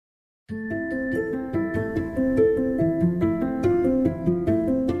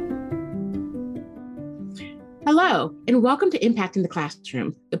Hello, and welcome to Impacting the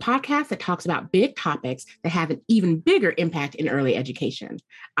Classroom, the podcast that talks about big topics that have an even bigger impact in early education.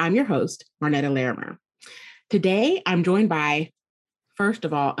 I'm your host, Marnetta Larimer. Today, I'm joined by, first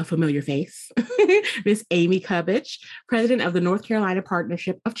of all, a familiar face, Miss Amy Kubich, president of the North Carolina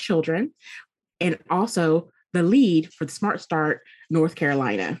Partnership of Children, and also the lead for the Smart Start North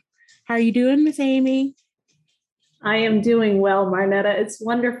Carolina. How are you doing, Miss Amy? I am doing well, Marnetta. It's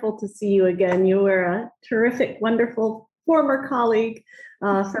wonderful to see you again. You were a terrific, wonderful former colleague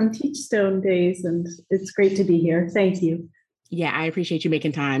from Teachstone days, and it's great to be here. Thank you. Yeah, I appreciate you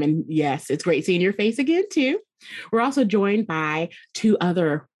making time. And yes, it's great seeing your face again, too. We're also joined by two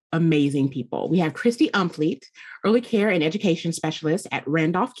other amazing people. We have Christy Umfleet, Early Care and Education Specialist at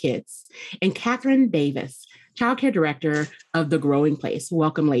Randolph Kids, and Catherine Davis, Child Care Director of The Growing Place.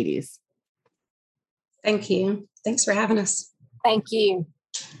 Welcome, ladies. Thank you. Thanks for having us. Thank you.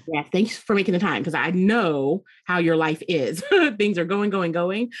 Yeah, thanks for making the time, because I know how your life is. Things are going.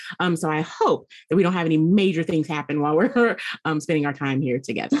 So I hope that we don't have any major things happen while we're spending our time here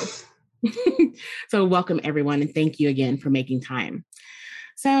together. So welcome, everyone, and thank you again for making time.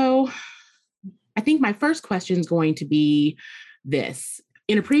 So I think my first question is going to be this.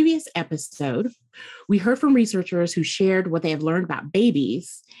 In a previous episode, we heard from researchers who shared what they have learned about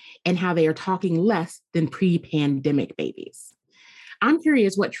babies and how they are talking less than pre-pandemic babies. I'm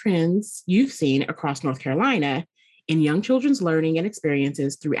curious what trends you've seen across North Carolina in young children's learning and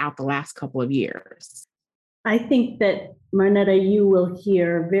experiences throughout the last couple of years. I think that, Marnetta, you will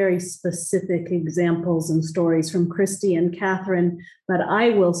hear very specific examples and stories from Christy and Catherine, but I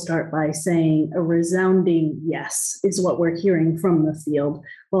will start by saying a resounding yes is what we're hearing from the field.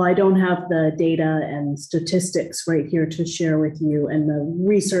 Well, I don't have the data and statistics right here to share with you, and the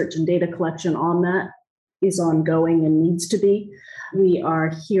research and data collection on that is ongoing and needs to be. We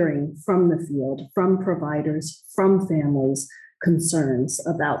are hearing from the field, from providers, from families, concerns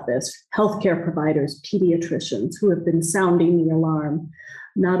about this. Healthcare providers, pediatricians who have been sounding the alarm,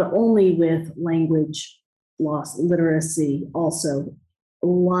 not only with language loss, literacy, also a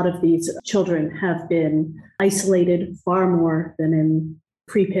lot of these children have been isolated far more than in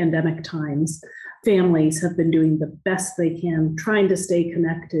pre-pandemic times. Families have been doing the best they can, trying to stay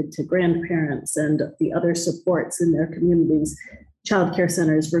connected to grandparents and the other supports in their communities. Child care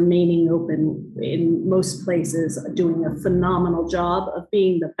centers remaining open in most places, doing a phenomenal job of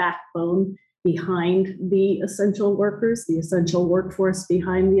being the backbone behind the essential workers, the essential workforce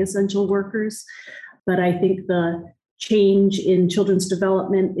behind the essential workers. But I think the change in children's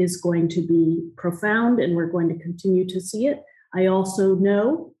development is going to be profound, and we're going to continue to see it. I also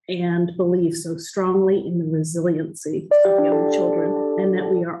know and believe so strongly in the resiliency of young children, and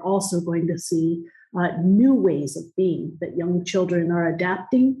that we are also going to see new ways of being, that young children are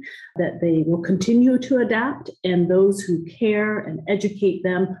adapting, that they will continue to adapt, and those who care and educate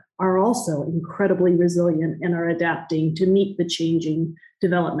them are also incredibly resilient and are adapting to meet the changing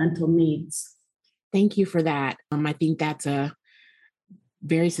developmental needs. Thank you for that. I think that's a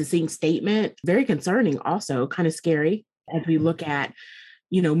very succinct statement, very concerning also, kind of scary as we look at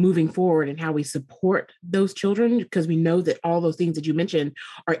moving forward and how we support those children, because we know that all those things that you mentioned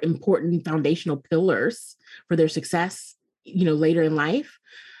are important foundational pillars for their success, later in life.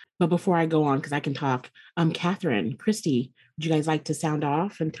 But before I go on, because I can talk, Catherine, Christy, would you guys like to sound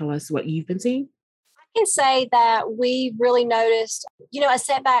off and tell us what you've been seeing? I can say that we really noticed, a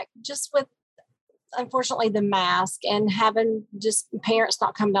setback just with, unfortunately, the mask and having just parents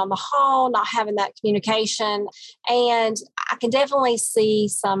not coming down the hall, not having that communication. And I can definitely see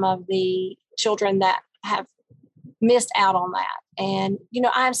some of the children that have missed out on that. And,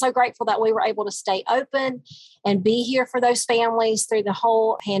 I'm so grateful that we were able to stay open and be here for those families through the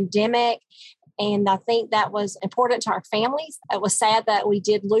whole pandemic. And I think that was important to our families. It was sad that we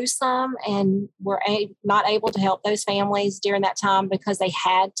did lose some and were not able to help those families during that time because they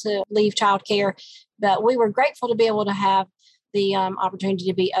had to leave childcare. But we were grateful to be able to have the opportunity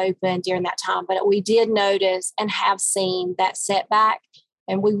to be open during that time. But we did notice and have seen that setback.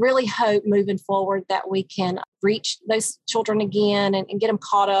 And we really hope moving forward that we can reach those children again and get them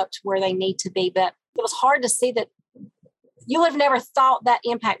caught up to where they need to be. But it was hard to see that. You would have never thought that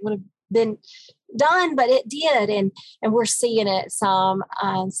impact would have been done, but it did, and we're seeing it some.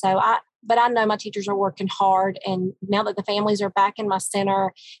 But I know my teachers are working hard, and now that the families are back in my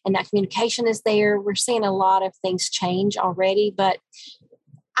center and that communication is there, we're seeing a lot of things change already. But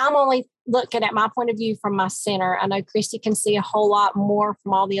I'm only looking at my point of view from my center. I know Christy can see a whole lot more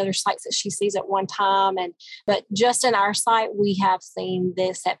from all the other sites that she sees at one time, but just in our site, we have seen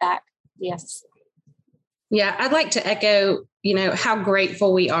this setback. Yes. Yeah, I'd like to echo, how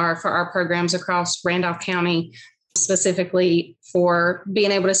grateful we are for our programs across Randolph County. specifically for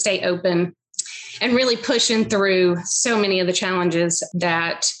being able to stay open and really pushing through so many of the challenges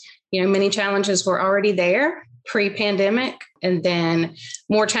that, many challenges were already there pre-pandemic, and then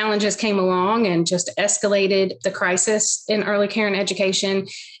more challenges came along and just escalated the crisis in early care and education.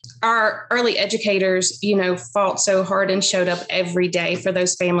 Our early educators, fought so hard and showed up every day for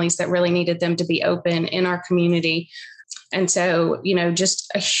those families that really needed them to be open in our community. And so, just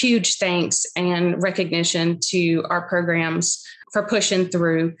a huge thanks and recognition to our programs for pushing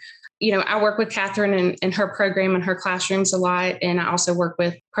through. I work with Catherine and her program and her classrooms a lot, and I also work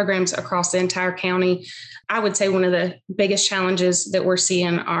with programs across the entire county. I would say one of the biggest challenges that we're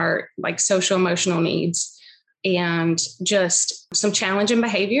seeing are like social emotional needs and just some challenging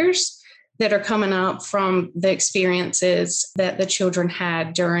behaviors that are coming up from the experiences that the children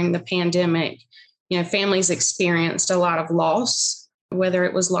had during the pandemic. Families experienced a lot of loss, whether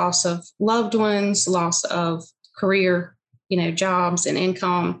it was loss of loved ones, loss of career, jobs and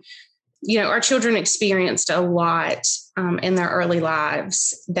income. Our children experienced a lot in their early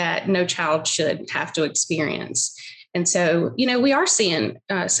lives that no child should have to experience. And so, we are seeing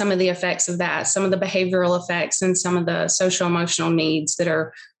some of the effects of that, some of the behavioral effects and some of the social emotional needs that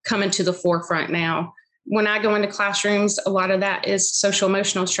are coming to the forefront now. When I go into classrooms, a lot of that is social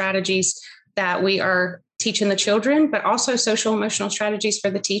emotional strategies that we are teaching the children, but also social emotional strategies for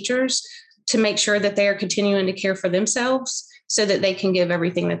the teachers to make sure that they are continuing to care for themselves so that they can give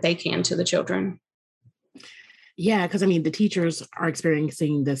everything that they can to the children. Yeah, because the teachers are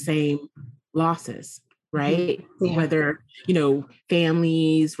experiencing the same losses, right? Yeah. Whether,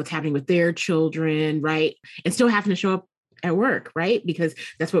 families, what's happening with their children, right? And still having to show up at work, right? Because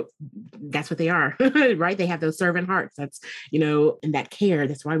that's what they are, right? They have those servant hearts. That's, and that care.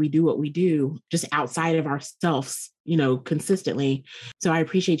 That's why we do what we do, just outside of ourselves, consistently. So I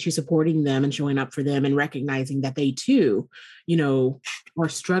appreciate you supporting them and showing up for them and recognizing that they too, are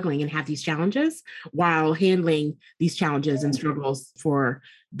struggling and have these challenges while handling these challenges and struggles for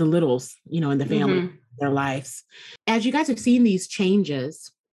the littles, in the family, their lives. As you guys have seen these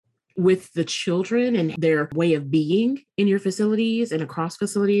changes with the children and their way of being in your facilities and across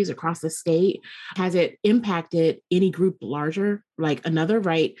facilities across the state, has it impacted any group larger, like another,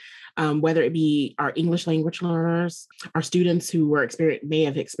 right? Whether it be our English language learners, our students who may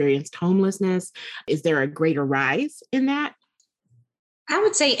have experienced homelessness, is there a greater rise in that? I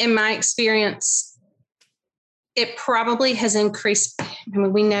would say in my experience, it probably has increased.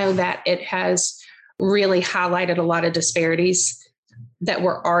 We know that it has really highlighted a lot of disparities that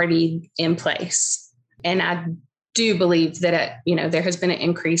were already in place. And I do believe that, there has been an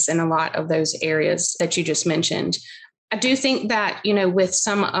increase in a lot of those areas that you just mentioned. I do think that, with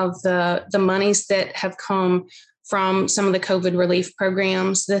some of the monies that have come from some of the COVID relief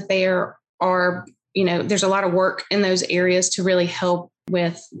programs, that there are, there's a lot of work in those areas to really help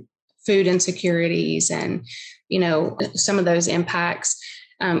with food insecurities and, some of those impacts.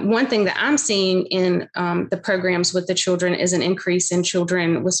 One thing that I'm seeing in the programs with the children is an increase in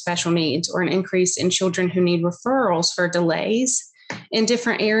children with special needs, or an increase in children who need referrals for delays in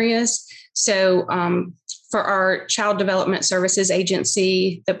different areas. So for our Child Development Services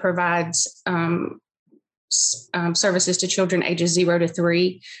Agency that provides services to children ages 0 to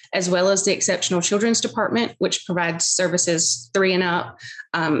 3, as well as the Exceptional Children's Department, which provides services 3 and up,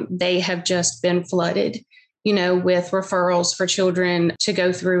 they have just been flooded with referrals for children to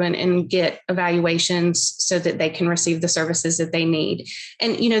go through and get evaluations so that they can receive the services that they need.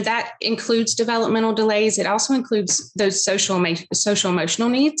 And, that includes developmental delays. It also includes those social emotional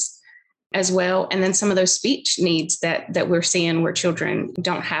needs as well. And then some of those speech needs that we're seeing where children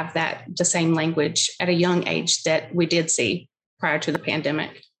don't have the same language at a young age that we did see prior to the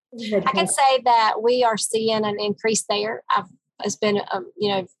pandemic. I can say that we are seeing an increase there. It's been,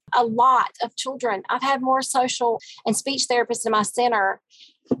 a lot of children. I've had more social and speech therapists in my center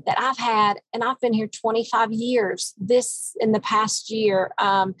that I've had, and I've been here 25 years, this in the past year.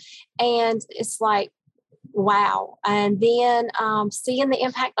 And it's like, wow. And then seeing the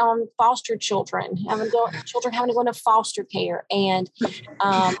impact on foster children, having to go into foster care. And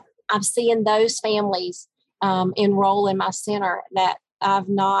I'm seeing those families enroll in my center that I've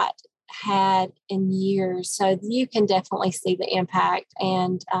not had in years. So you can definitely see the impact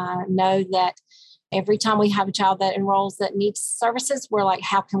and know that every time we have a child that enrolls that needs services, we're like,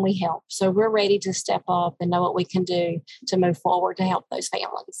 how can we help? So we're ready to step up and know what we can do to move forward to help those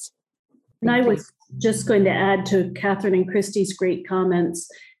families. And I was just going to add to Catherine and Christy's great comments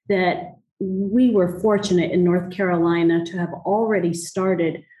that we were fortunate in North Carolina to have already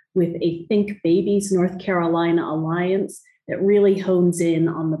started with a Think Babies North Carolina Alliance that really hones in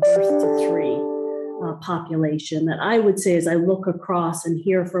on the birth to 3. population that I would say, as I look across and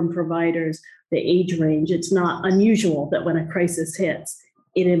hear from providers the age range, it's not unusual that when a crisis hits,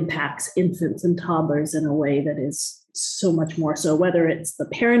 it impacts infants and toddlers in a way that is so much more so, whether it's the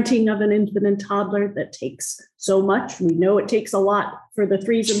parenting of an infant and toddler that takes so much. We know it takes a lot for the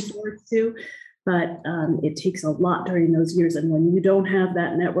 3s and 4s too, but it takes a lot during those years. And when you don't have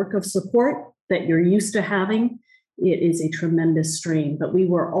that network of support that you're used to having, it is a tremendous strain. But we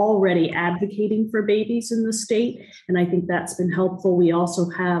were already advocating for babies in the state, and I think that's been helpful. We also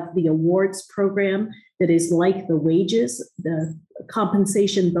have the awards program that is like the wages, the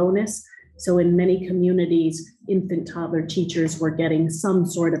compensation bonus. So in many communities, infant toddler teachers were getting some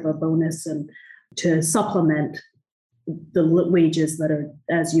sort of a bonus and to supplement the wages that are,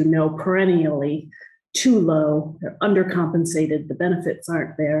 as you know, perennially too low, they're undercompensated, the benefits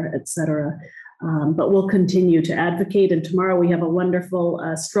aren't there, et cetera. But we'll continue to advocate. And tomorrow we have a wonderful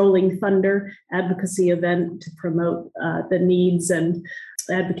Strolling Thunder advocacy event to promote the needs and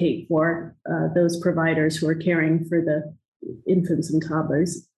advocate for those providers who are caring for the infants and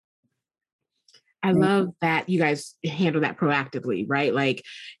toddlers. I love that you guys handle that proactively, right? Like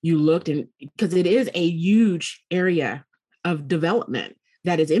you looked, and because it is a huge area of development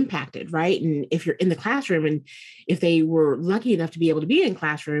that is impacted, right? And if you're in the classroom, and if they were lucky enough to be able to be in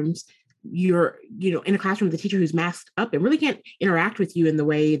classrooms, you're, in a classroom with a teacher who's masked up and really can't interact with you in the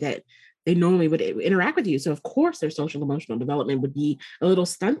way that they normally would interact with you. So of course their social emotional development would be a little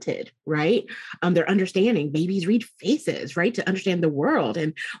stunted, right? Their understanding, babies read faces, right? To understand the world.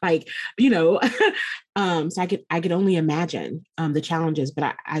 And so I could only imagine the challenges,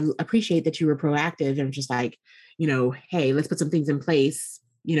 but I appreciate that you were proactive and just like, hey, let's put some things in place,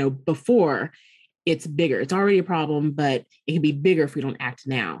 before it's bigger. It's already a problem, but it can be bigger if we don't act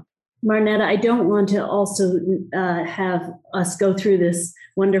now. Marnetta, I don't want to also have us go through this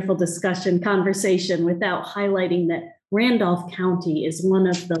wonderful conversation without highlighting that Randolph County is one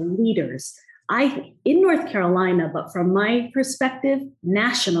of the leaders in North Carolina, but from my perspective,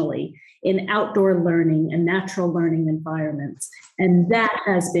 nationally, in outdoor learning and natural learning environments. And that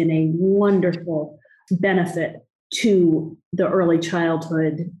has been a wonderful benefit to the early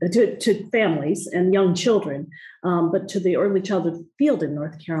childhood, to families and young children, but to the early childhood field in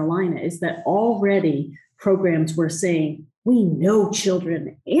North Carolina, is that already programs were saying, we know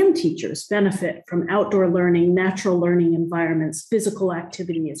children and teachers benefit from outdoor learning, natural learning environments, physical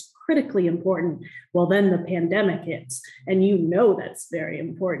activity is critically important. Well, then the pandemic hits, and that's very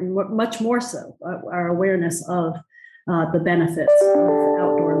important, much more so, our awareness of the benefits of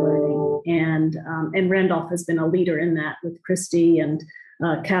outdoor learning. And Randolph has been a leader in that with Christy and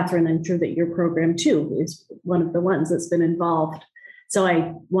Catherine. I'm sure that your program too is one of the ones that's been involved. So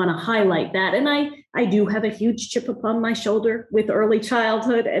I want to highlight that. And I do have a huge chip upon my shoulder with early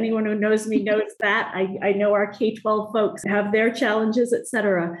childhood. Anyone who knows me knows that. I know our K-12 folks have their challenges, et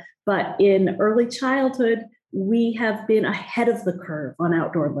cetera. But in early childhood, we have been ahead of the curve on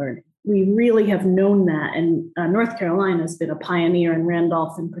outdoor learning. We really have known that. And North Carolina has been a pioneer, in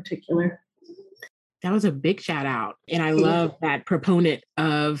Randolph in particular. That was a big shout out. And I love that proponent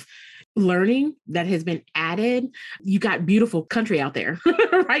of learning that has been added. You got beautiful country out there,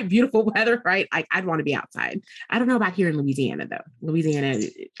 right? Beautiful weather, right? I'd want to be outside. I don't know about here in Louisiana though. Louisiana,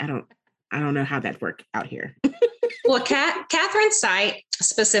 I don't know how that worked out here. Well, Catherine's site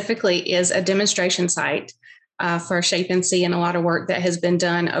specifically is a demonstration site for Shape NC, and a lot of work that has been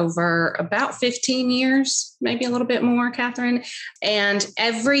done over about 15 years, maybe a little bit more, Catherine. And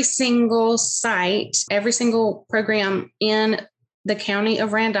every single site, every single program in the county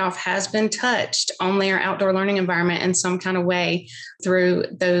of Randolph has been touched on their outdoor learning environment in some kind of way through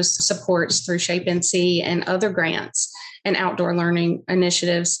those supports through Shape NC and other grants and outdoor learning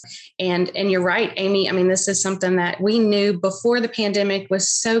initiatives. And you're right, Amy. I mean, this is something that we knew before the pandemic was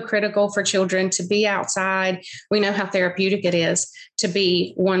so critical for children to be outside. We know how therapeutic it is to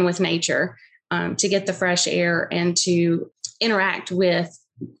be one with nature, to get the fresh air and to interact with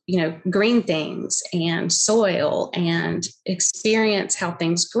green things and soil and experience how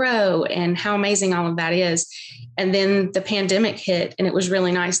things grow and how amazing all of that is. And then the pandemic hit, and it was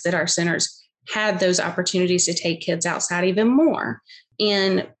really nice that our centers had those opportunities to take kids outside even more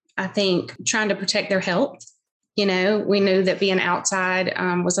in, I think, trying to protect their health. We knew that being outside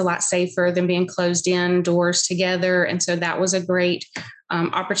was a lot safer than being closed indoors together. And so that was a great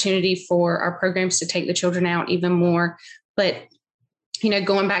opportunity for our programs to take the children out even more. But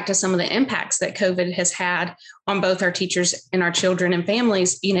going back to some of the impacts that COVID has had on both our teachers and our children and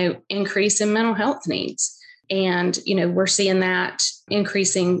families, increase in mental health needs. And, we're seeing that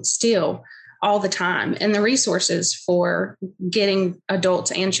increasing still. all the time. And the resources for getting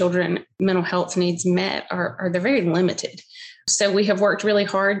adults and children mental health needs met they're very limited. So we have worked really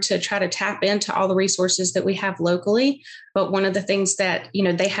hard to try to tap into all the resources that we have locally. But one of the things that,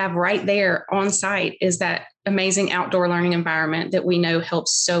 they have right there on site is that amazing outdoor learning environment that we know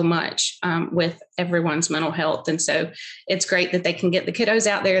helps so much with everyone's mental health. And so it's great that they can get the kiddos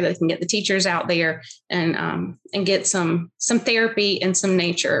out there, they can get the teachers out there and get some therapy and some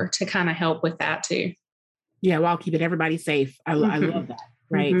nature to kind of help with that too. Yeah, while keeping everybody safe. I love that,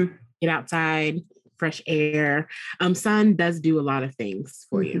 right? Mm-hmm. Get outside, fresh air. Sun does do a lot of things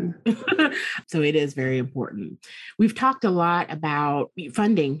for you. So it is very important. We've talked a lot about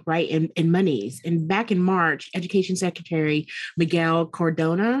funding, right? And monies. And back in March, Education Secretary Miguel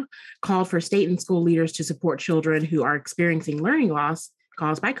Cardona called for state and school leaders to support children who are experiencing learning loss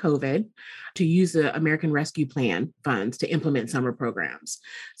caused by COVID to use the American Rescue Plan funds to implement summer programs.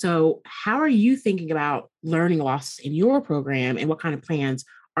 So how are you thinking about learning loss in your program and what kind of plans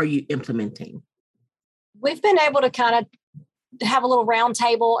are you implementing? We've been able to kind of have a little round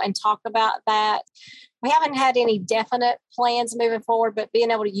table and talk about that. We haven't had any definite plans moving forward, but being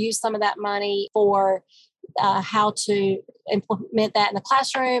able to use some of that money for how to implement that in the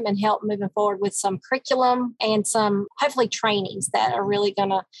classroom and help moving forward with some curriculum and some hopefully trainings that are really going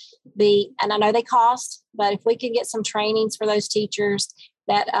to be, and I know they cost, but if we can get some trainings for those teachers,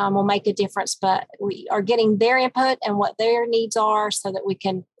 that will make a difference. But we are getting their input and what their needs are so that we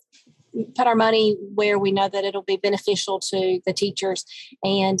can put our money where we know that it'll be beneficial to the teachers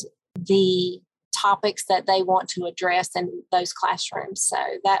and the topics that they want to address in those classrooms. So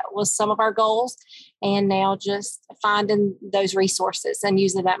that was some of our goals. And now just finding those resources and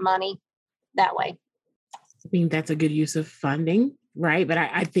using that money that way. I think that's a good use of funding, right? But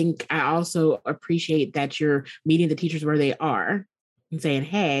I think I also appreciate that you're meeting the teachers where they are and saying,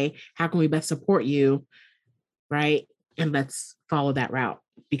 hey, how can we best support you, right? And let's follow that route.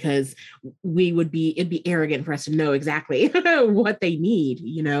 Because it'd be arrogant for us to know exactly what they need,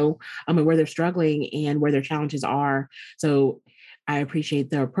 and where they're struggling and where their challenges are. So I appreciate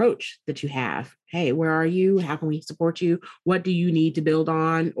the approach that you have. Hey, where are you? How can we support you? What do you need to build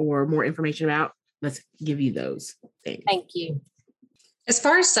on or more information about? Let's give you those things. Thank you. As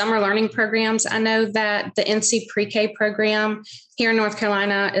far as summer learning programs, I know that the NC Pre-K program here in North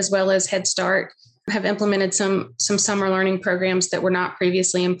Carolina, as well as Head Start, have implemented some summer learning programs that were not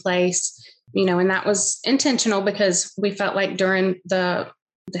previously in place, and that was intentional because we felt like during the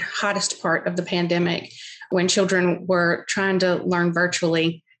hottest part of the pandemic, when children were trying to learn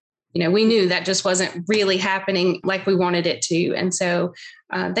virtually, we knew that just wasn't really happening like we wanted it to. And so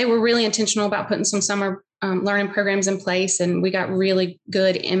they were really intentional about putting some summer learning programs in place, and we got really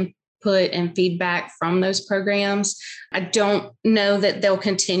good input and feedback from those programs. I don't know that they'll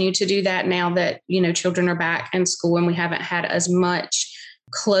continue to do that now that, children are back in school and we haven't had as much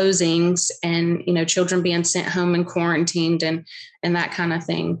closings and, children being sent home and quarantined and that kind of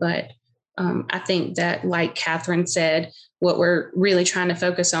thing. But I think that, like Catherine said, what we're really trying to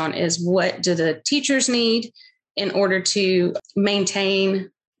focus on is what do the teachers need in order to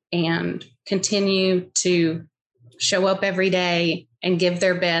maintain and continue to show up every day and give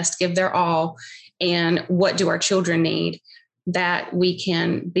their best, give their all. And what do our children need that we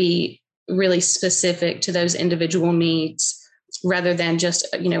can be really specific to those individual needs rather than just,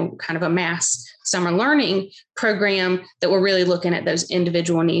 kind of a mass summer learning program that we're really looking at those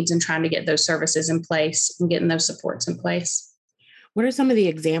individual needs and trying to get those services in place and getting those supports in place. What are some of the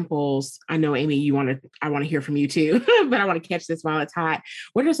examples? I know, Amy, I want to hear from you too, but I want to catch this while it's hot.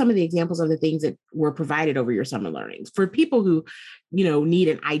 What are some of the examples of the things that were provided over your summer learnings for people who, need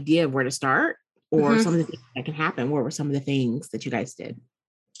an idea of where to start or some of the things that can happen? What were some of the things that you guys did?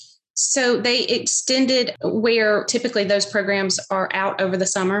 So they extended where typically those programs are out over the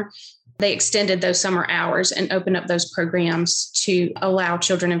summer. They extended those summer hours and opened up those programs to allow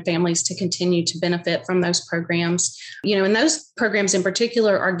children and families to continue to benefit from those programs. And those programs in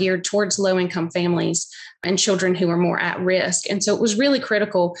particular are geared towards low-income families and children who are more at risk. And so it was really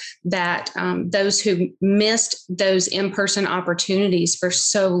critical that those who missed those in-person opportunities for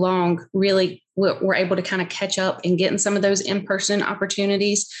so long really were able to kind of catch up and get in some of those in-person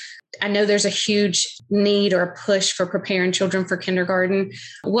opportunities. I know there's a huge need or a push for preparing children for kindergarten.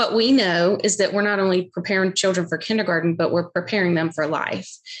 What we know is that we're not only preparing children for kindergarten, but we're preparing them for life.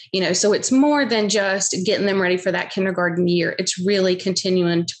 So it's more than just getting them ready for that kindergarten year. It's really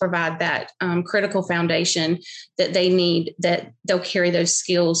continuing to provide that critical foundation that they need, that they'll carry those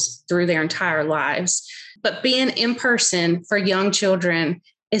skills through their entire lives. But being in person for young children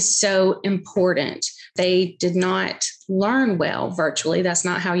is so important They did not learn well virtually. That's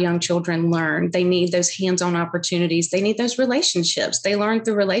not how young children learn. They need those hands-on opportunities. They need those relationships. They learn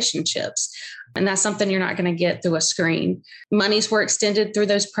through relationships. And that's something you're not going to get through a screen. Monies were extended through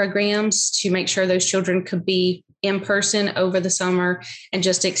those programs to make sure those children could be in person over the summer and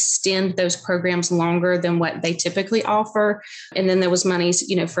just extend those programs longer than what they typically offer. And then there was monies,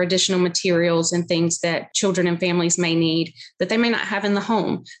 for additional materials and things that children and families may need that they may not have in the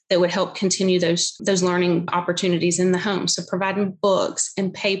home that would help continue those learning opportunities in the home. So providing books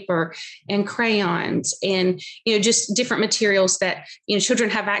and paper and crayons and, just different materials that, children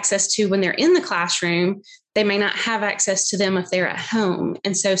have access to when they're in the classroom. They may not have access to them if they're at home.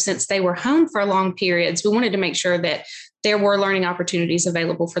 And so since they were home for long periods, we wanted to make sure that there were learning opportunities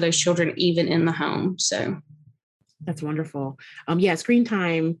available for those children, even in the home. So that's wonderful. Screen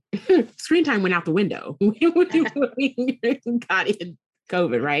time went out the window when we got in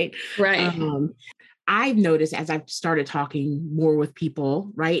COVID, right? Right. I've noticed as I've started talking more with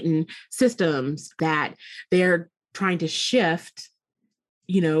people, right, and systems that they're trying to shift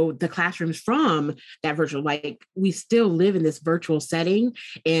the classrooms from that virtual, like we still live in this virtual setting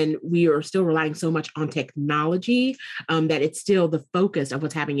and we are still relying so much on technology that it's still the focus of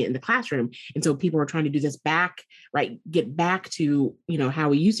what's happening in the classroom. And so people are trying to do this get back to, how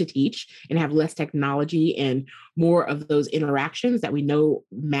we used to teach and have less technology and more of those interactions that we know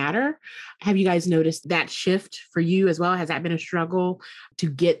matter. Have you guys noticed that shift for you as well? Has that been a struggle to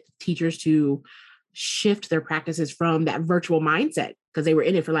get teachers to shift their practices from that virtual mindset, because they were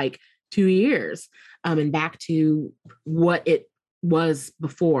in it for like 2 years, and back to what it was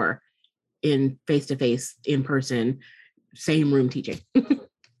before in face-to-face, in-person, same room teaching? I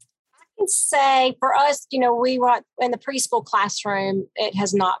can say for us, we were in the preschool classroom, it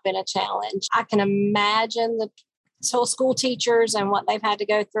has not been a challenge. I can imagine the school teachers and what they've had to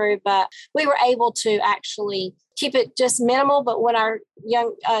go through, but we were able to actually keep it just minimal. But when our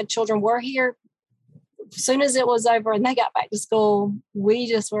young children were here, as soon as it was over and they got back to school, we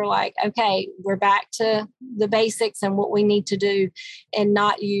just were like, okay, we're back to the basics and what we need to do and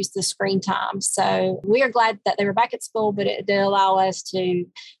not use the screen time. So we are glad that they were back at school, but it did allow us to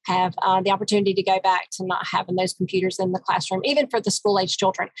have the opportunity to go back to not having those computers in the classroom, even for the school-age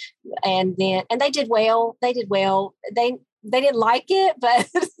children. And they did well. They didn't like it, but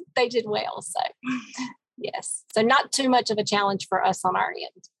they did well. So yes. So not too much of a challenge for us on our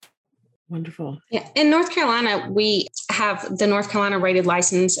end. Wonderful. Yeah. In North Carolina, we have the North Carolina Rated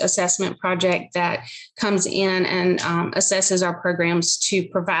License Assessment Project that comes in and assesses our programs to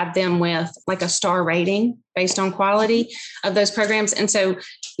provide them with like a star rating based on quality of those programs. And so,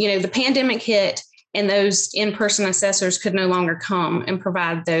 the pandemic hit and those in-person assessors could no longer come and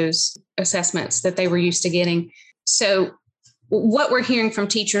provide those assessments that they were used to getting. So what we're hearing from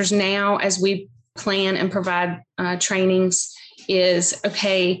teachers now as we plan and provide trainings is,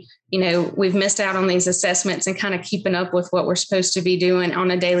 okay, we've missed out on these assessments and kind of keeping up with what we're supposed to be doing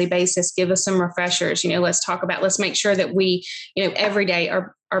on a daily basis. Give us some refreshers. Let's make sure that we, every day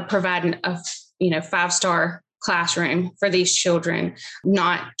are providing a, 5-star classroom for these children,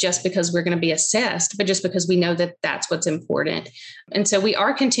 not just because we're going to be assessed, but just because we know that that's what's important. And so we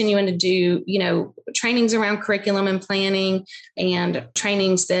are continuing to do, trainings around curriculum and planning and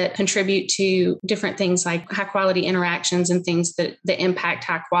trainings that contribute to different things like high quality interactions and things that impact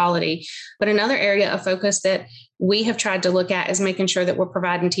high quality. But another area of focus that we have tried to look at is making sure that we're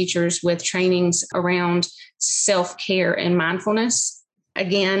providing teachers with trainings around self-care and mindfulness.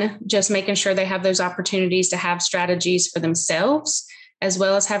 Again, just making sure they have those opportunities to have strategies for themselves, as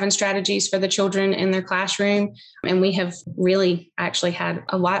well as having strategies for the children in their classroom. And we have really actually had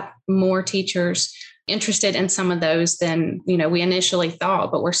a lot more teachers interested in some of those than, we initially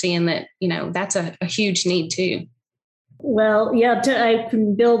thought, but we're seeing that, that's a huge need too. Well, yeah, I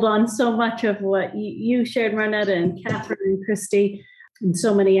can build on so much of what you shared, Marnetta, and Catherine and Christy, and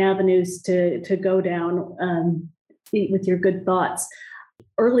so many avenues to go down with your good thoughts.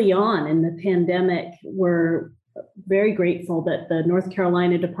 Early on in the pandemic, we're very grateful that the North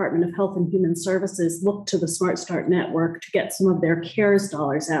Carolina Department of Health and Human Services looked to the Smart Start Network to get some of their CARES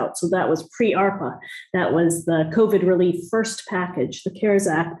dollars out. So that was pre-ARPA. That was the COVID relief first package, the CARES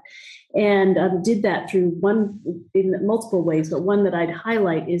Act, and did that through in multiple ways. But one that I'd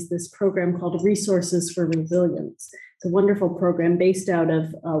highlight is this program called Resources for Resilience. It's a wonderful program based out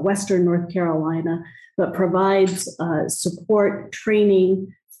of Western North Carolina, but provides support,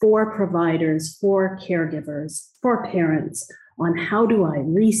 training for providers, for caregivers, for parents on how do I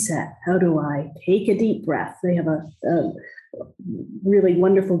reset? How do I take a deep breath? They have a really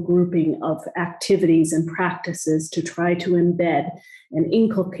wonderful grouping of activities and practices to try to embed and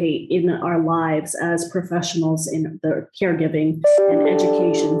inculcate in our lives as professionals in the caregiving and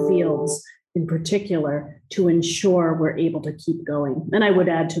education fields in particular, to ensure we're able to keep going. And I would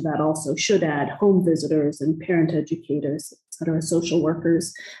add to that also, should add home visitors and parent educators, et cetera, social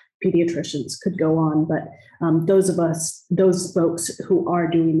workers, pediatricians, could go on. But those folks who are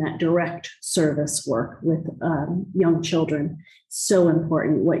doing that direct service work with young children, so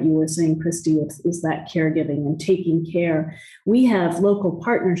important. What you were saying, Christy, is that caregiving and taking care. We have local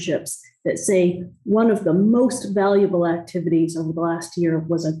partnerships that say one of the most valuable activities over the last year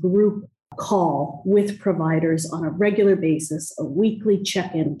was a group call with providers on a regular basis, a weekly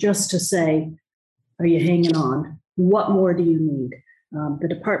check-in, just to say, are you hanging on? What more do you need? The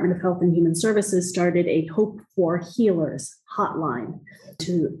Department of Health and Human Services started a Hope for Healers hotline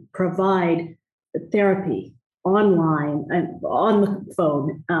to provide therapy online and on the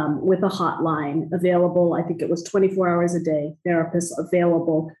phone with a hotline available. I think it was 24 hours a day, therapists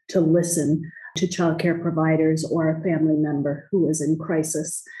available to listen to childcare providers or a family member who is in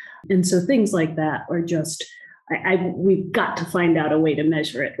crisis. And so things like that are just, we've got to find out a way to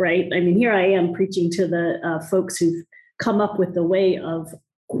measure it, right? I mean, here I am preaching to the folks who've come up with the way of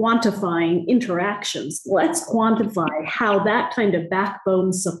quantifying interactions. Let's quantify how that kind of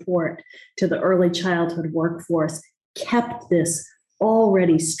backbone support to the early childhood workforce kept this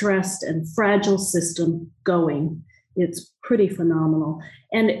already stressed and fragile system going. It's pretty phenomenal.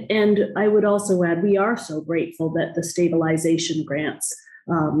 And I would also add, we are so grateful that the stabilization grants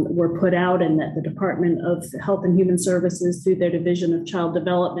were put out, and that the Department of Health and Human Services, through their Division of Child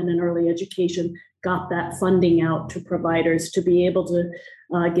Development and Early Education, got that funding out to providers to be able to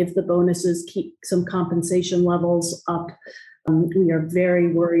give the bonuses, keep some compensation levels up. We are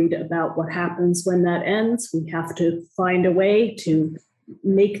very worried about what happens when that ends. We have to find a way to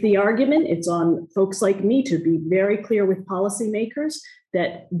make the argument. It's on folks like me to be very clear with policymakers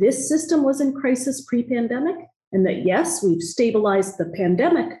that this system was in crisis pre-pandemic, and that, yes, we've stabilized the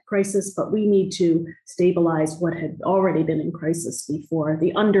pandemic crisis, but we need to stabilize what had already been in crisis before,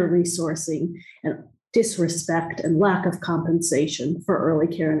 the under-resourcing and disrespect and lack of compensation for early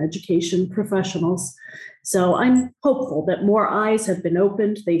care and education professionals. So I'm hopeful that more eyes have been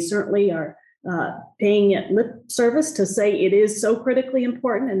opened. They certainly are paying it lip service to say it is so critically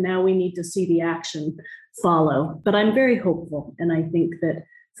important, and now we need to see the action follow. But I'm very hopeful, and I think that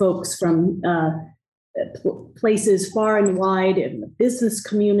folks from places far and wide in the business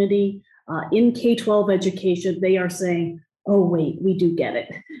community, in K-12 education, they are saying, oh, wait, we do get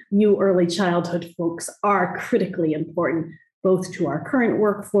it. You early childhood folks are critically important, both to our current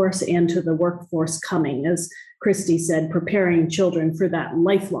workforce and to the workforce coming. As Christy said, preparing children for that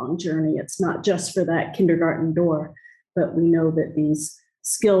lifelong journey. It's not just for that kindergarten door, but we know that these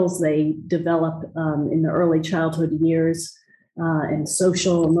skills they develop in the early childhood years, and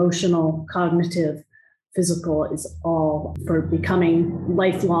social, emotional, cognitive, physical, is all for becoming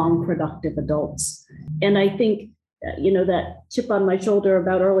lifelong productive adults. And I think, that chip on my shoulder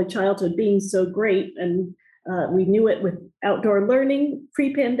about early childhood being so great, and we knew it with outdoor learning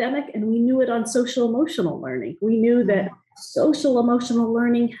pre-pandemic, and we knew it on social emotional learning. We knew that social emotional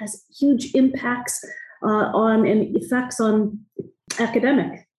learning has huge impacts on and effects on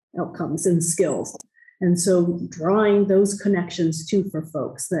academic outcomes and skills. And so drawing those connections too for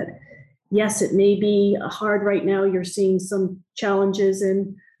folks that, yes, it may be hard right now. You're seeing some challenges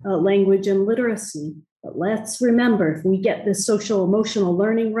in language and literacy, but let's remember, if we get this social emotional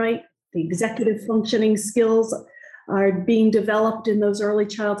learning right, the executive functioning skills are being developed in those early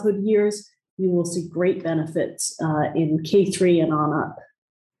childhood years, you will see great benefits in K-3 and on up.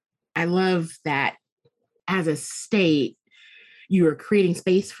 I love that as a state, you are creating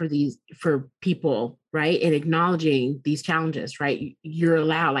space for people, right? And acknowledging these challenges, right? You're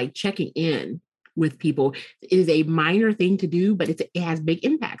allowed, like, checking in with people is a minor thing to do, but it has big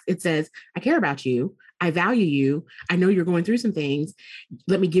impacts. It says, I care about you. I value you. I know you're going through some things.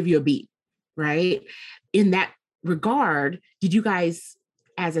 Let me give you a beat, right? In that regard, did you guys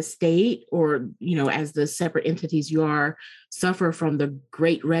as a state, or, as the separate entities you are, suffer from the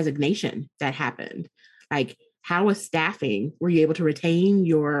great resignation that happened? Like, how was staffing? Were you able to retain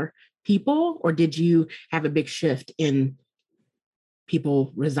your people, or did you have a big shift in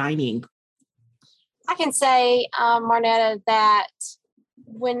people resigning? I can say, Marnetta, that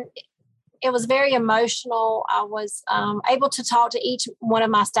when it was very emotional, I was able to talk to each one of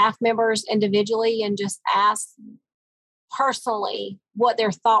my staff members individually and just ask personally what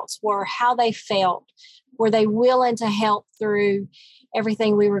their thoughts were, how they felt. Were they willing to help through,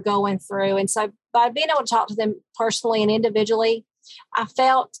 everything we were going through. And so by being able to talk to them personally and individually, I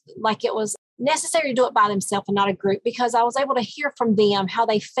felt like it was necessary to do it by themselves and not a group, because I was able to hear from them how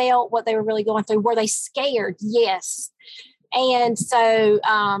they felt, what they were really going through. Were they scared? Yes. And so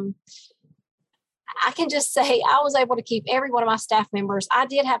I can just say I was able to keep every one of my staff members. I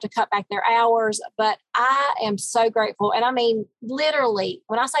did have to cut back their hours, but I am so grateful. And I mean, literally,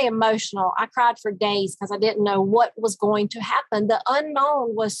 when I say emotional, I cried for days because I didn't know what was going to happen. The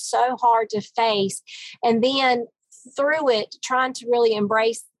unknown was so hard to face. And then through it, trying to really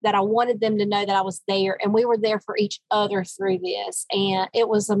embrace that I wanted them to know that I was there, and we were there for each other through this. And it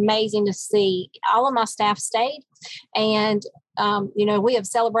was amazing to see. All of my staff stayed, and we have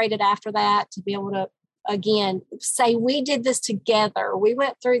celebrated after that to be able to, again, say we did this together. We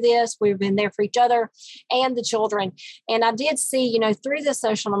went through this. We've been there for each other and the children. And I did see, through the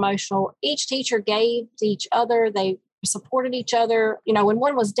social and emotional, each teacher gave to each other. They supported each other. When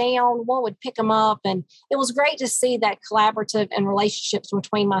one was down, one would pick them up. And it was great to see that collaborative and relationships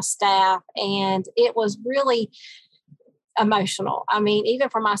between my staff. And it was really emotional. I mean, even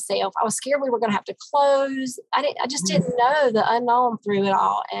for myself, I was scared we were going to have to close. I just didn't know the unknown through it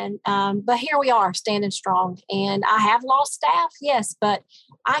all. And, but here we are standing strong, and I have lost staff. Yes. But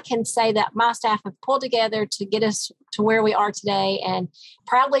I can say that my staff have pulled together to get us to where we are today, and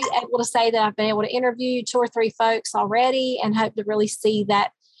proudly able to say that I've been able to interview 2 or 3 folks already, and hope to really see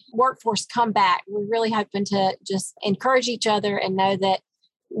that workforce come back. We're really hoping to just encourage each other and know that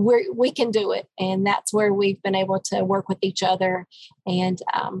we can do it. And that's where we've been able to work with each other. And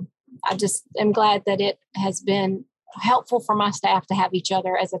I just am glad that it has been helpful for my staff to have each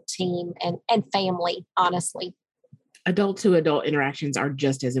other as a team and family, honestly. Adult to adult interactions are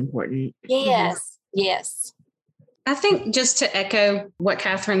just as important. Yes. Yes. I think, just to echo what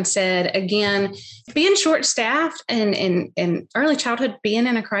Catherine said, again, being short-staffed and early childhood, being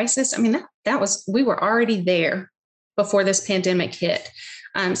in a crisis, I mean, we were already there before this pandemic hit.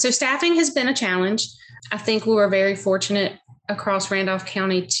 So staffing has been a challenge. I think we were very fortunate across Randolph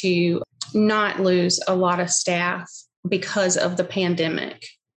County to not lose a lot of staff because of the pandemic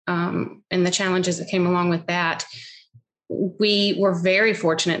and the challenges that came along with that. We were very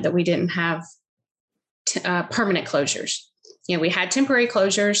fortunate that we didn't have permanent closures. We had temporary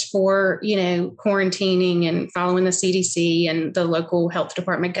closures for, quarantining and following the CDC and the local health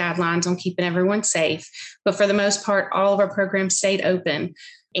department guidelines on keeping everyone safe. But for the most part, all of our programs stayed open.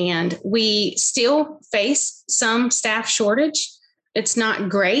 And we still face some staff shortage. It's not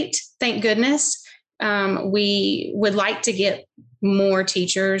great, thank goodness. We would like to get more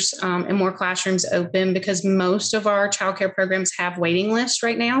teachers and more classrooms open, because most of our childcare programs have waiting lists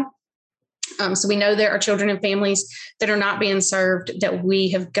right now. So we know there are children and families that are not being served that we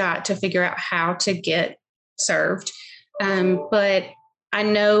have got to figure out how to get served. But I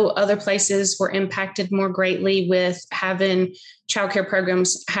know other places were impacted more greatly with having childcare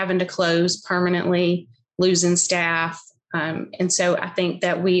programs having to close permanently, losing staff. And so I think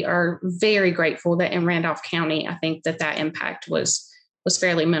that we are very grateful that in Randolph County, I think that impact was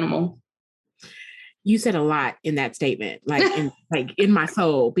fairly minimal. You said a lot in that statement, in my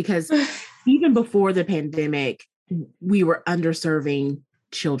soul, because even before the pandemic, we were underserving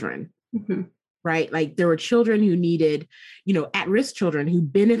children, right? Like there were children who needed, at-risk children who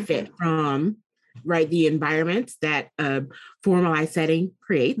benefit from, right, the environments that a formalized setting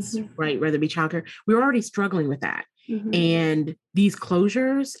creates, right? Whether it be childcare, we were already struggling with that. And these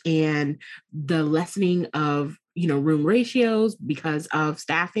closures and the lessening of, room ratios because of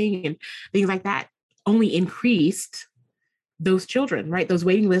staffing and things like that only increased those children, right? Those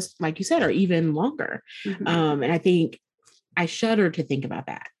waiting lists, like you said, are even longer. And I think I shudder to think about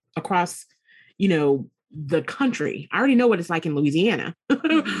that across, the country. I already know what it's like in Louisiana,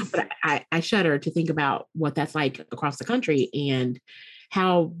 but I shudder to think about what that's like across the country and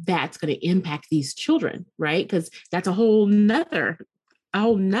how that's going to impact these children, right? Because that's a whole nother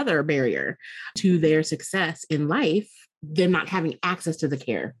barrier to their success in life, them not having access to the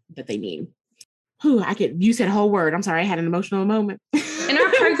care that they need. You said a whole word. I'm sorry. I had an emotional moment. And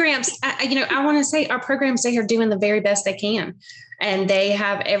our programs, I want to say our programs, they are doing the very best they can. And they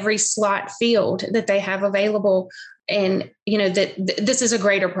have every slot filled that they have available. And, this is a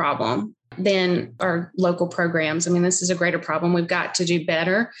greater problem than our local programs. I mean, this is a greater problem. We've got to do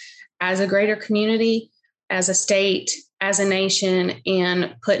better as a greater community, as a state, as a nation,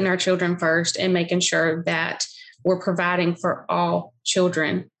 in putting our children first and making sure that we're providing for all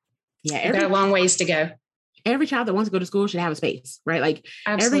children. Yeah, we've got a long ways to go. Every child that wants to go to school should have a space, right? Like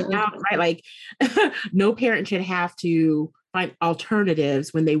Absolutely. Every child, right? Like no parent should have to find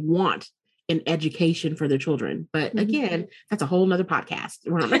alternatives when they want in education for their children. But again, that's a whole nother podcast.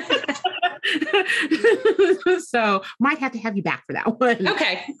 So might have to have you back for that one.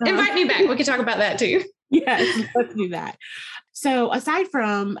 Okay. Invite me back. We can talk about that too. Yes, let's do that. So aside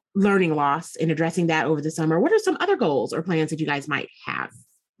from learning loss and addressing that over the summer, what are some other goals or plans that you guys might have?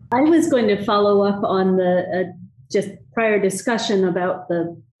 I was going to follow up on the just prior discussion about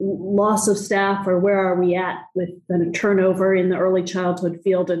the loss of staff, or where are we at with the turnover in the early childhood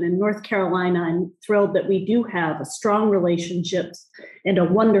field. And in North Carolina, I'm thrilled that we do have a strong relationships and a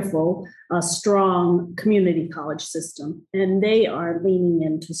wonderful, strong community college system. And they are leaning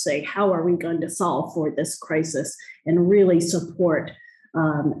in to say, how are we going to solve for this crisis and really support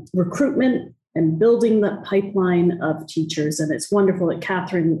recruitment and building the pipeline of teachers. And it's wonderful that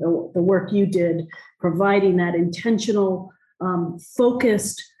Catherine, the work you did, providing that intentional,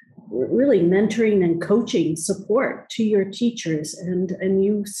 focused, really mentoring and coaching support to your teachers. And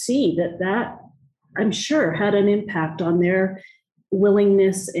you see that I'm sure had an impact on their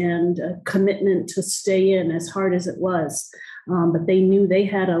willingness and commitment to stay in as hard as it was. But they knew they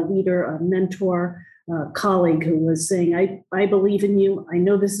had a leader, a mentor, colleague who was saying, I believe in you. I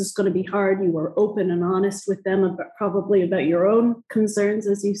know this is going to be hard. You were open and honest with them probably about your own concerns,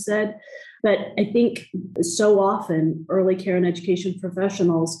 as you said. But I think so often early care and education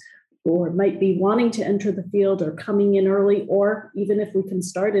professionals or might be wanting to enter the field or coming in early, or even if we can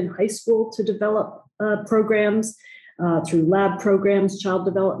start in high school to develop programs through lab programs, child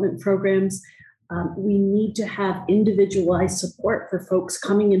development programs. We need to have individualized support for folks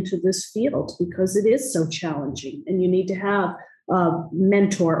coming into this field because it is so challenging. And you need to have a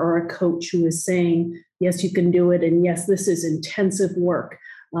mentor or a coach who is saying, yes, you can do it. And yes, this is intensive work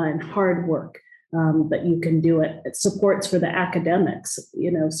and hard work, but you can do it. It supports for the academics,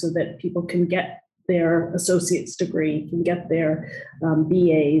 so that people can get their associate's degree, can get their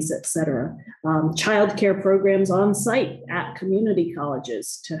BAs, et cetera. Childcare programs on site at community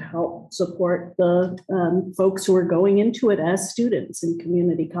colleges to help support the folks who are going into it as students in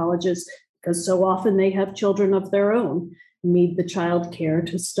community colleges, because so often they have children of their own, need the childcare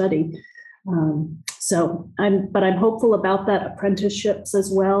to study. But I'm hopeful about that. Apprenticeships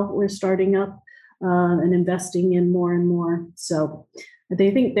as well, we're starting up and investing in more and more. So I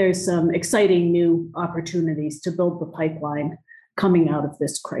think there's some exciting new opportunities to build the pipeline coming out of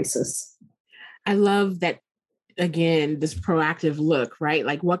this crisis. I love that, again, this proactive look, right?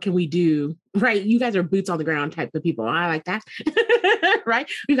 Like, what can we do, right? You guys are boots on the ground type of people. I like that,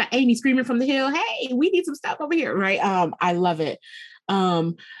 right? We got Amy screaming from the hill, hey, we need some stuff over here, right? I love it.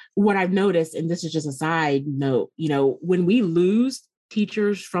 What I've noticed, and this is just a side note, when we lose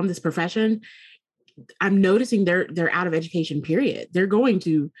teachers from this profession, I'm noticing they're out of education, period. They're going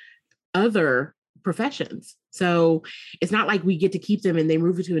to other professions. So it's not like we get to keep them and they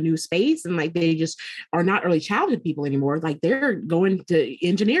move into a new space and like they just are not early childhood people anymore. Like they're going to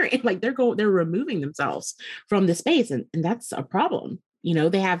engineering, like they're removing themselves from the space. And that's a problem.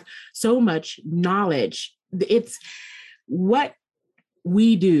 They have so much knowledge. It's what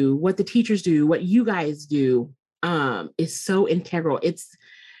we do, what the teachers do, what you guys do is so integral.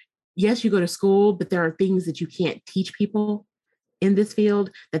 Yes, you go to school, but there are things that you can't teach people in this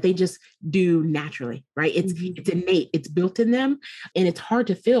field that they just do naturally, right? It's innate, it's built in them. And it's hard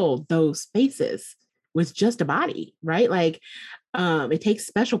to fill those spaces with just a body, right? Like it takes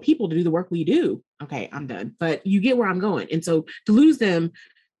special people to do the work we do. Okay, I'm done. But you get where I'm going. And so to lose them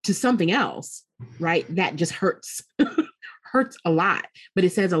to something else, right? That just hurts, hurts a lot, but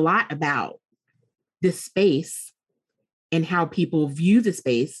it says a lot about this space and how people view the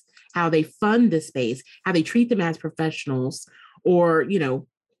space, how they fund the space, how they treat them as professionals, or,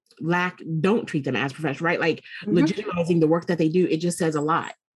 don't treat them as professionals, right? Like legitimizing the work that they do. It just says a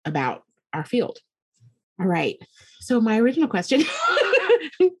lot about our field. All right. So my original question,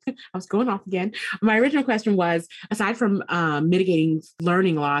 I was going off again. My original question was, aside from mitigating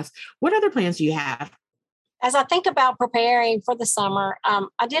learning loss, what other plans do you have? As I think about preparing for the summer,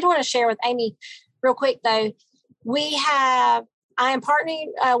 I did want to share with Amy real quick, though. I am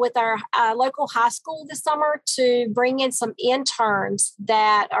partnering with our local high school this summer to bring in some interns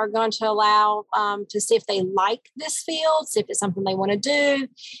that are going to allow to see if they like this field, see if it's something they want to do.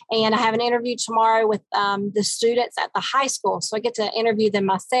 And I have an interview tomorrow with the students at the high school. So I get to interview them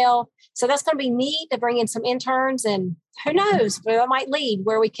myself. So that's going to be neat to bring in some interns, and who knows where I might lead,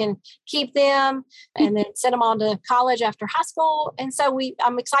 where we can keep them and then send them on to college after high school. And so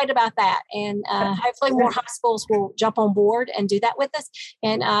I'm excited about that. And hopefully more high schools will jump on board and do that with us.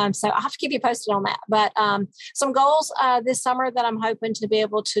 And so I'll have to keep you posted on that. But some goals this summer that I'm hoping to be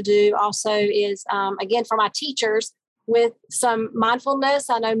able to do also is, again, for my teachers, with some mindfulness.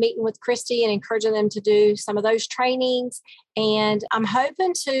 I know meeting with Christy and encouraging them to do some of those trainings. And I'm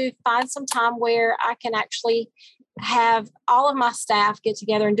hoping to find some time where I can actually have all of my staff get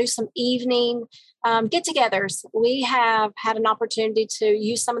together and do some evening get-togethers. We have had an opportunity to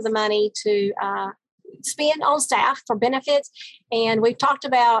use some of the money to spend on staff for benefits. And we've talked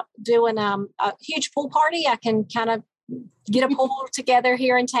about doing a huge pool party. I can kind of get a pool together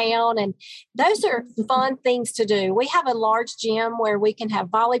here in town. And those are fun things to do. We have a large gym where we can have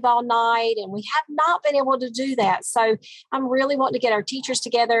volleyball night, and we have not been able to do that. So I'm really wanting to get our teachers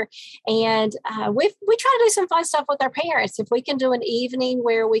together, and we try to do some fun stuff with our parents. If we can do an evening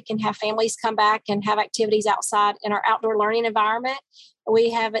where we can have families come back and have activities outside in our outdoor learning environment.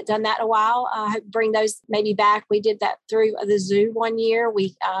 We haven't done that in a while. I hope to bring those maybe back. We did that through the zoo one year.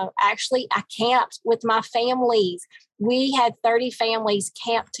 I camped with my families. We had 30 families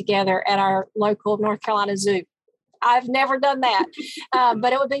camp together at our local North Carolina zoo. I've never done that,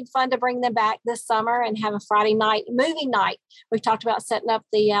 but it would be fun to bring them back this summer and have a Friday night movie night. We've talked about setting up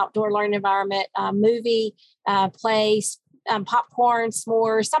the outdoor learning environment, movie, plays, popcorn,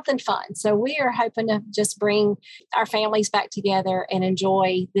 s'mores, something fun. So we are hoping to just bring our families back together and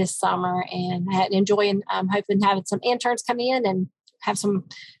enjoy this summer and hoping having some interns come in and have some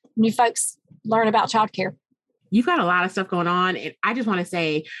new folks learn about childcare. You've got a lot of stuff going on. And I just want to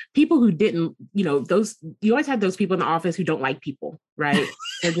say, people who didn't, you always have those people in the office who don't like people, right?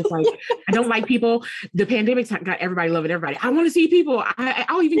 They're just like, I don't like people. The pandemic's got everybody loving everybody. I want to see people.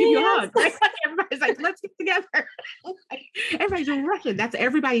 I'll even give you a hug. Right? Everybody's like, let's get together. Everybody's rushing. That's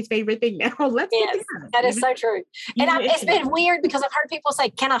everybody's favorite thing now. Let's get together. That is so true. And it's been weird because I've heard people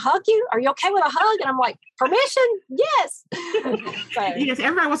say, can I hug you? Are you okay with a hug? And I'm like, permission? Yes. So. Yes,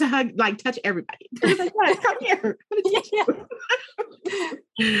 everybody wants to hug, like touch everybody. Like, come here.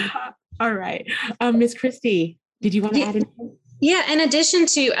 All right. Miss Christy, did you want to add anything? Yeah. In addition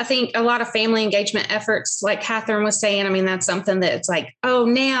to, I think a lot of family engagement efforts, like Catherine was saying, I mean, that's something that's like, oh,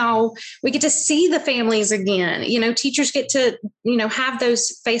 now we get to see the families again. Teachers get to, have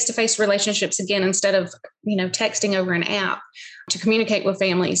those face-to-face relationships again, instead of, texting over an app to communicate with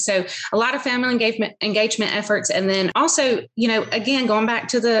families. So a lot of family engagement efforts. And then also, again, going back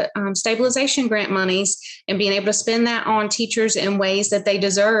to the stabilization grant monies and being able to spend that on teachers in ways that they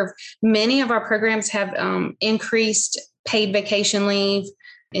deserve. Many of our programs have increased paid vacation leave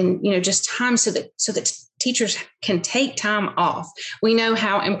and, just time so that teachers can take time off. We know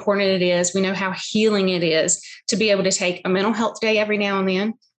how important it is. We know how healing it is to be able to take a mental health day every now and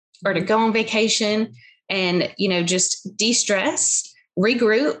then, or to go on vacation and, just de-stress,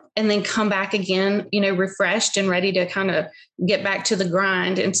 regroup, and then come back again, refreshed and ready to kind of get back to the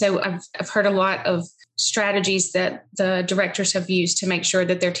grind. And so I've heard a lot of strategies that the directors have used to make sure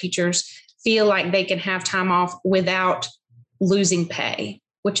that their teachers feel like they can have time off without losing pay,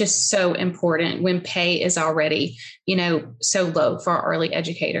 which is so important when pay is already, so low for our early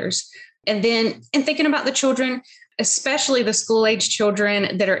educators. And then, and thinking about the children, especially the school age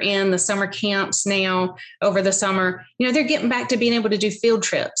children that are in the summer camps now over the summer, they're getting back to being able to do field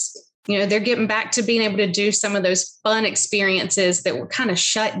trips. They're getting back to being able to do some of those fun experiences that were kind of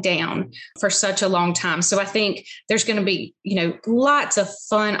shut down for such a long time. So I think there's going to be, lots of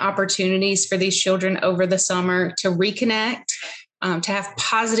fun opportunities for these children over the summer to reconnect, to have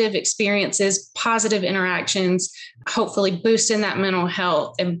positive experiences, positive interactions, hopefully boosting that mental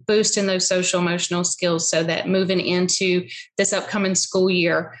health and boosting those social emotional skills so that moving into this upcoming school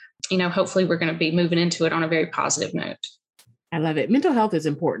year, hopefully we're going to be moving into it on a very positive note. I love it. Mental health is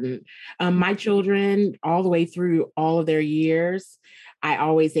important. My children, all the way through all of their years,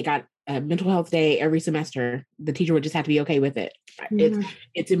 they got a mental health day every semester. The teacher would just have to be okay with it. Mm-hmm.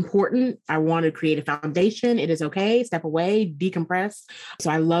 It's important. I want to create a foundation. It is okay. Step away, decompress. So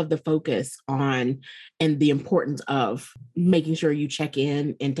I love the focus on and the importance of making sure you check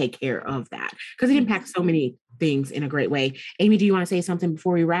in and take care of that, because it impacts so many things in a great way. Amy, do you want to say something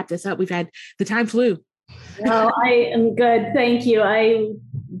before we wrap this up? The time flew. Well, I am good. Thank you. I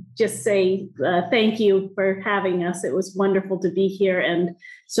just say thank you for having us. It was wonderful to be here, and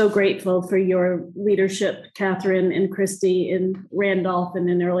so grateful for your leadership, Catherine and Christy in Randolph and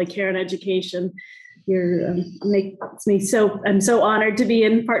in early care and education. I'm so honored to be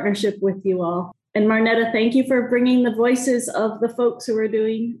in partnership with you all. And Marnetta, thank you for bringing the voices of the folks who are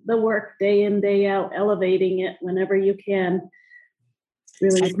doing the work day in, day out, elevating it whenever you can.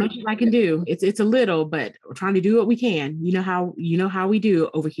 Really, as much as I can do. It's a little, but we're trying to do what we can. You know how we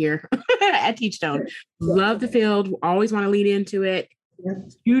do over here at Teachstone. Love the field. Always want to lean into it. Yeah.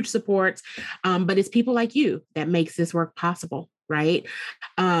 Huge support. But it's people like you that makes this work possible, right?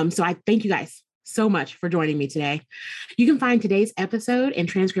 So I thank you guys so much for joining me today. You can find today's episode and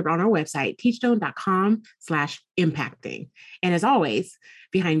transcript on our website, teachstone.com/impacting. And as always,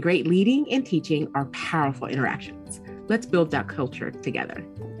 behind great leading and teaching are powerful interactions. Let's build that culture together.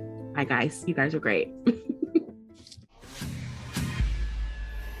 Bye, guys. You guys are great.